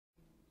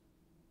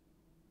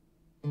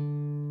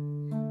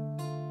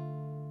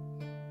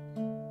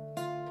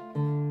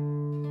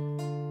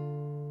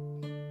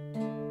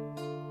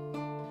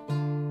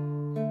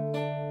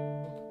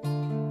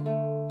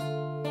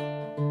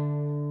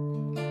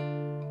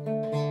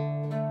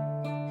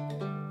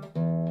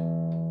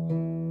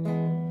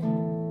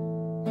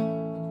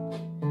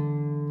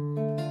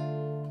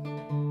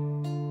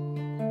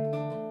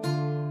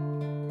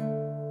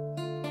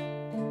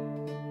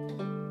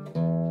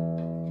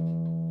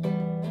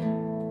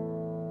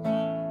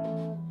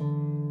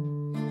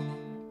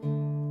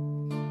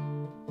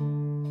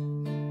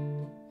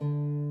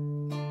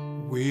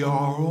We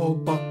are all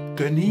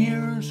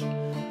buccaneers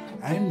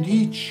and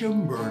each a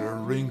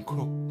murdering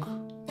crook.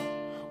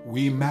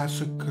 We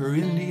massacre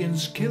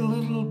Indians, kill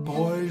little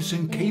boys,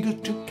 and cater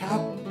to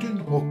Captain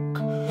Hook.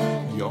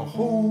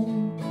 Yo-ho,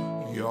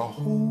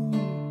 yo-ho,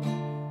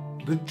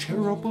 the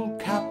terrible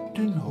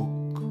Captain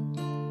Hook.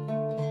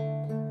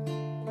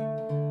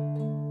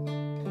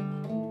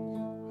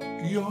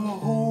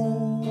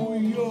 Yo-ho,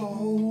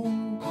 yo-ho,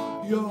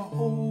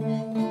 yo-ho,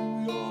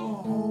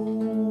 yo-ho,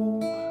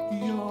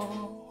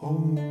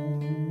 yo-ho.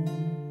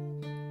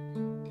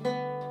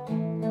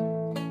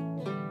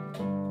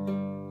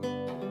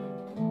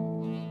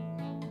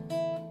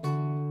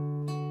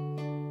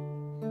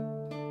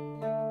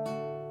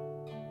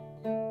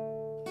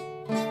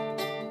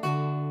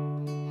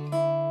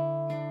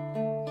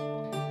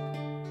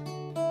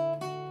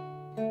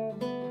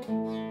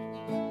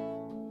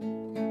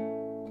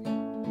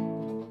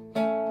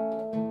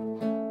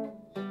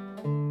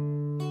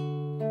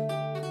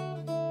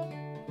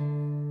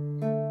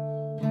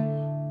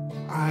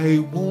 I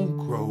won't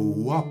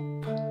grow up.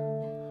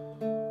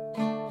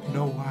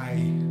 No, I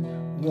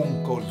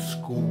won't go to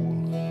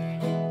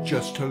school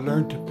just to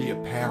learn to be a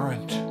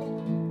parent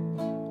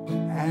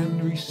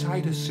and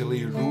recite a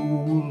silly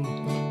rule.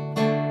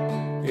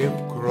 If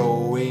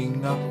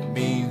growing up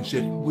means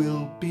it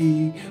will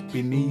be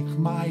beneath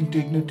my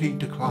dignity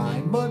to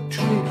climb a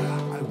tree,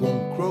 I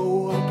won't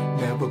grow up,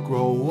 never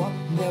grow up,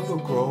 never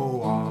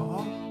grow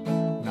up,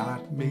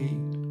 not me.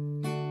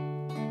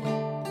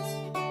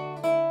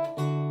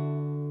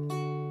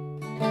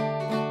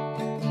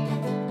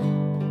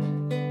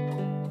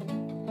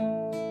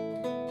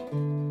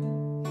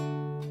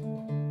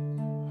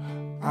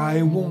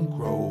 I won't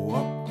grow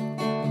up.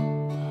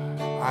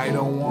 I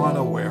don't want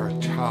to wear a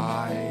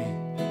tie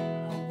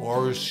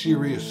or a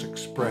serious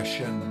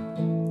expression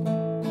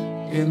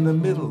in the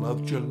middle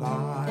of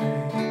July.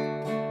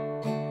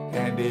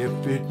 And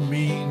if it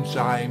means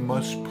I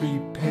must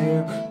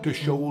prepare to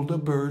shoulder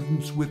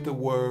burdens with the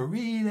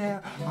worried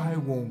air, I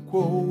won't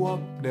grow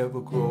up,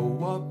 never grow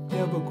up,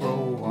 never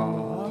grow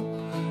up,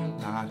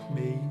 not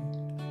me.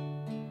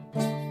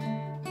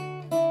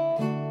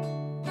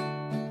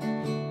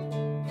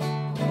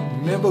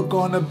 Never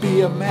gonna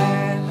be a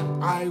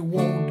man. I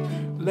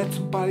won't let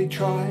somebody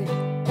try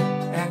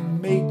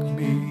and make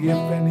me. If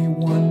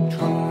anyone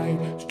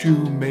tries to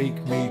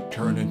make me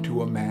turn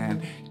into a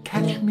man,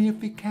 catch me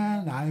if you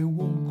can. I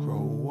won't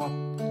grow up.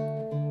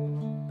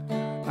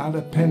 Not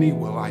a penny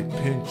will I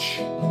pinch.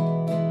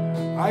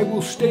 I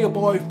will stay a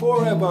boy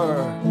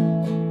forever.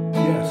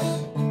 Yes,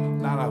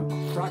 not a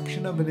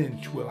fraction of an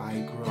inch will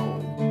I grow.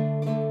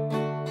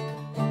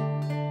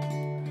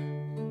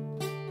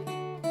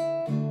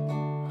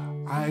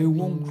 I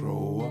won't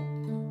grow up,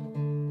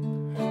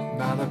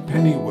 not a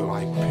penny will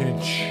I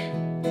pinch.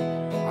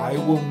 I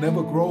will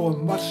never grow a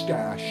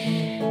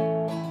mustache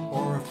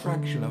or a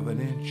fraction of an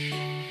inch.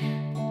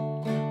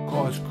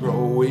 'Cause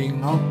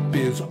growing up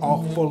is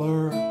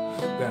awfuler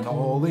than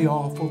all the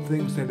awful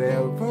things that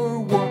ever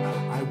were.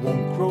 I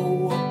won't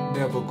grow up,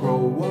 never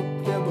grow up,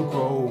 never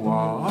grow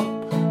up,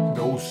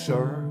 no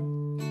sir.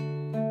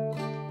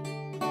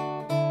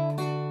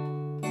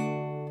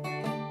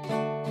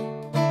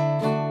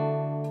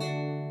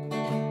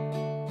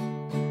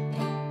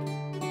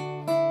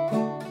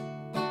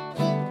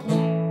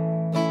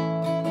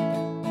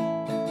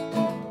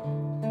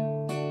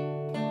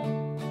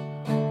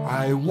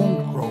 I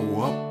won't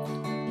grow up.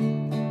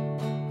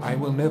 I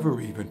will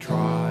never even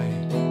try.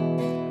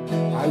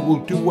 I will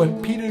do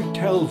what Peter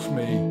tells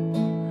me,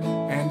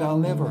 and I'll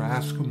never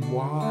ask him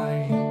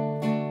why.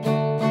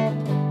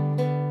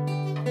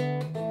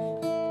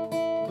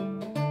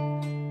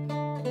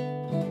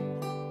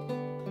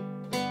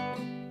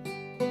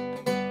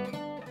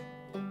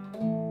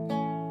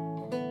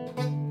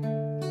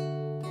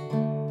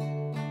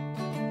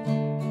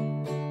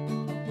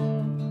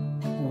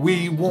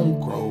 We won't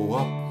grow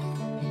up.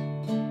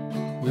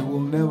 We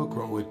will never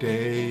grow a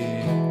day.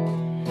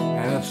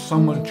 And if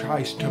someone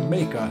tries to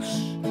make us,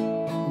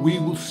 we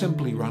will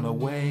simply run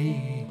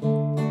away.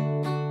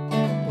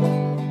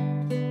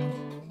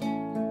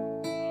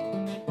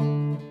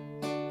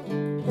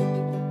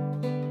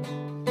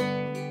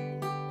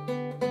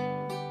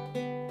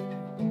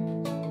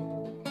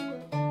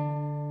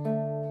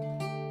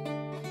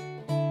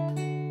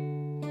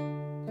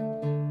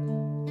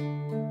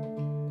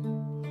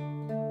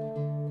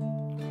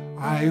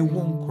 I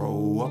won't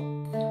grow up.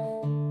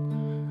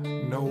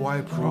 No,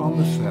 I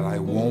promise that I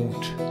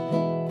won't.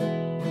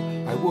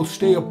 I will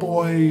stay a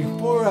boy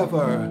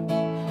forever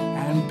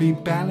and be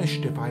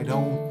banished if I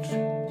don't.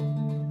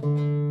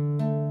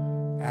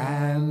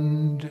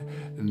 And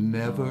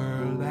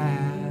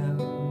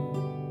Neverland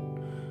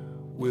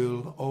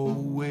will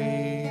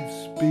always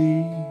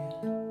be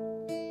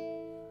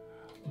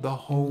the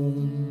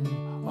home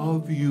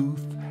of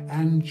youth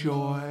and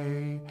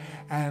joy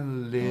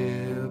and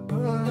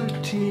liberty.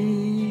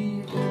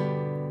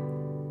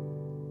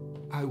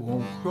 I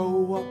won't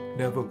grow up,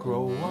 never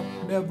grow up,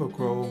 never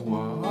grow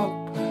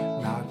up.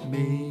 Not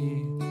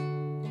me,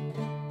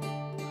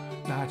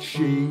 not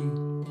she.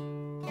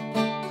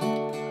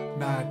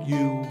 not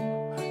you,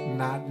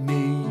 not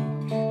me,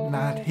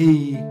 not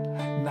he,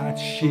 not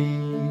she,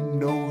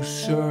 no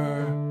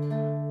sir,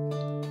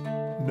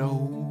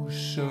 no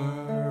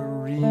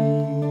sirree.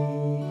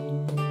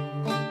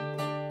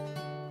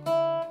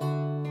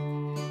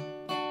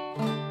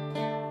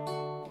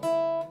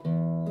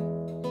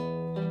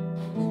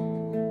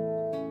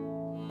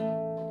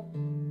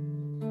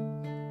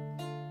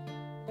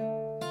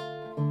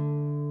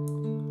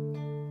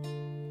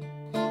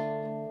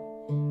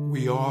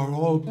 We are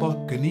all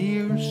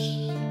buccaneers,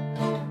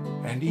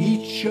 and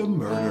each a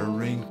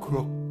murdering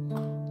crook.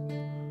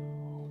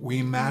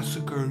 We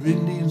massacre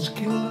Indians,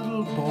 kill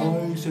little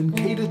boys, and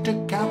cater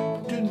to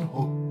Captain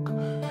Hook.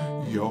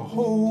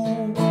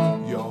 Yo-ho,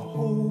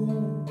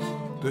 yo-ho,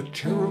 the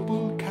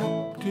terrible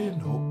Captain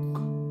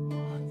Hook.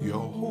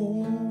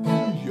 Yo-ho,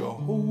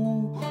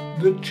 yo-ho,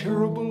 the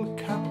terrible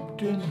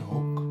Captain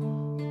Hook.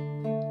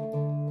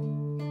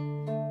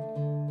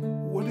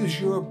 What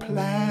is your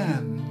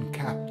plan,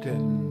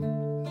 Captain?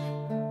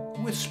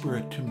 Whisper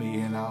it to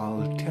me and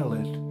I'll tell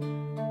it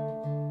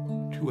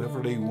to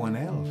everyone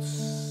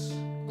else.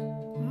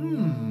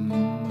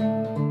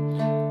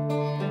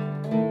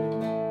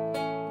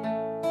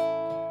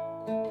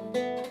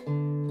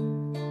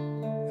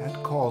 That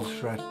calls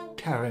for a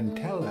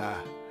tarantella,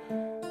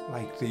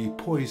 like the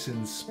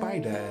poison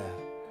spider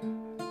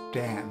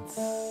dance.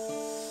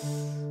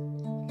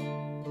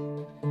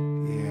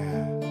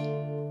 Yeah.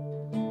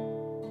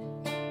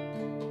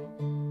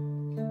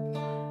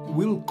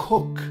 We'll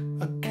cook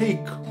a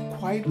cake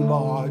quite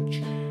large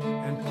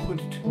and put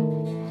it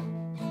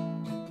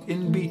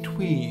in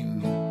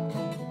between,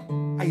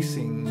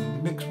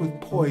 icing mixed with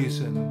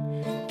poison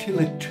till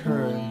it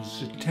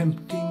turns a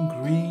tempting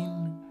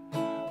green.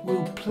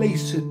 We'll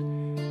place it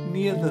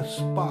near the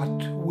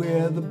spot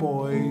where the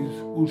boys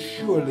will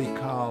surely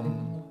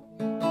come,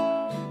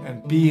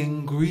 and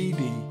being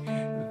greedy,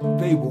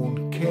 they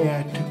won't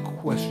care to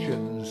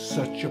question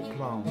such a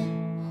plum.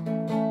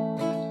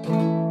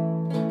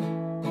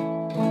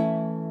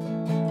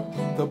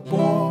 The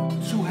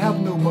boys who have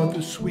no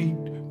mother sweet,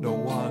 no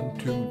one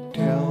to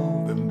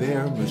tell them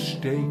their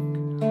mistake,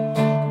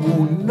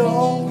 won't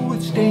know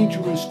it's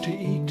dangerous to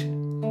eat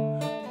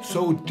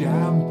so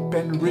damp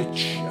and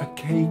rich a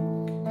cake.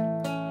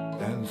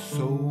 And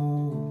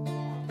so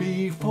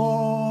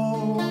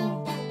before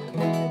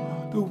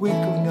the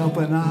winkling of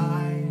an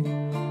eye,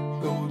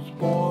 those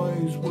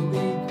boys will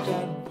eat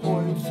that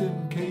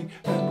poison cake,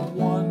 and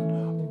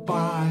one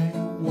by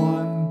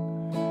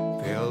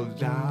one they'll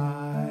die.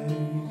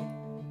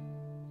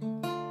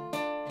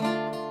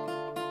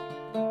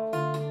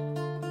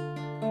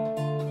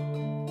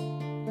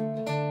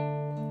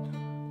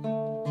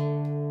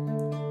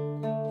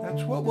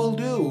 That's what we'll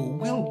do.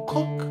 We'll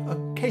cook a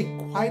cake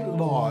quite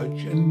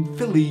large and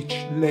fill each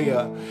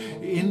layer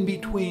in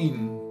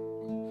between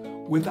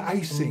with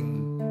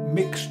icing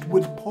mixed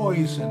with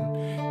poison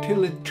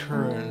till it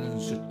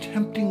turns a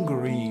tempting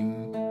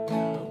green.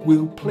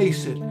 We'll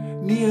place it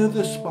near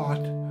the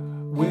spot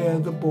where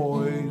the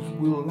boys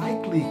will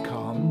likely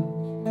come,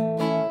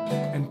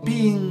 and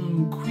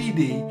being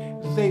greedy,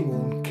 they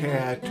won't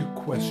care to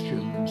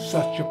question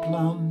such a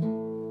plum.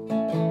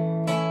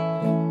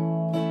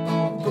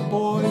 The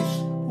boys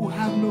who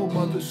have no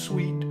mother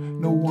sweet,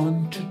 no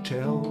one to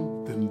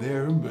tell them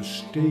their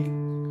mistake,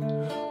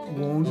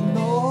 won't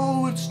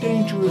know it's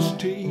dangerous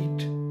to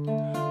eat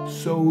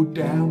so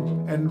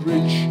damp and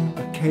rich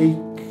a cake.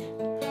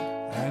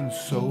 And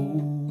so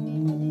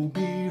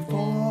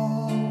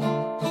before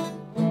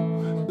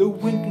the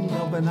winking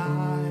of an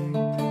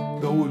eye,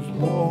 those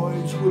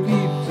boys will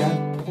eat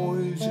that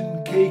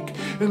poison cake,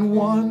 and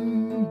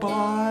one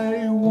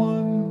by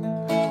one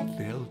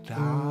they'll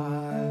die.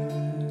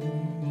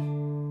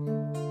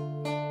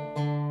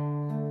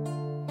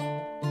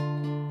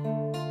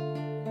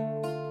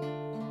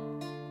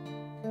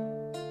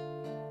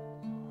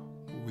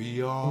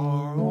 We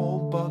are all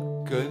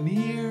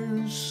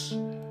buccaneers,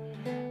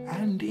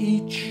 and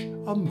each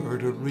a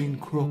murdering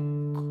crook.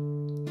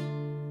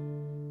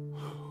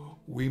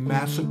 We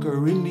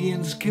massacre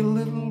Indians, kill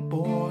little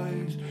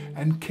boys,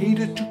 and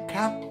cater to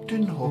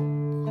Captain Hook.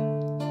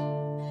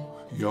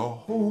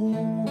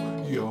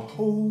 Yo-ho,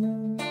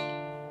 yo-ho,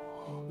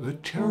 the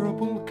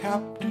terrible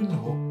Captain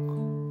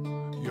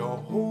Hook.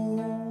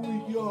 Yo-ho,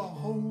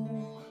 yo-ho.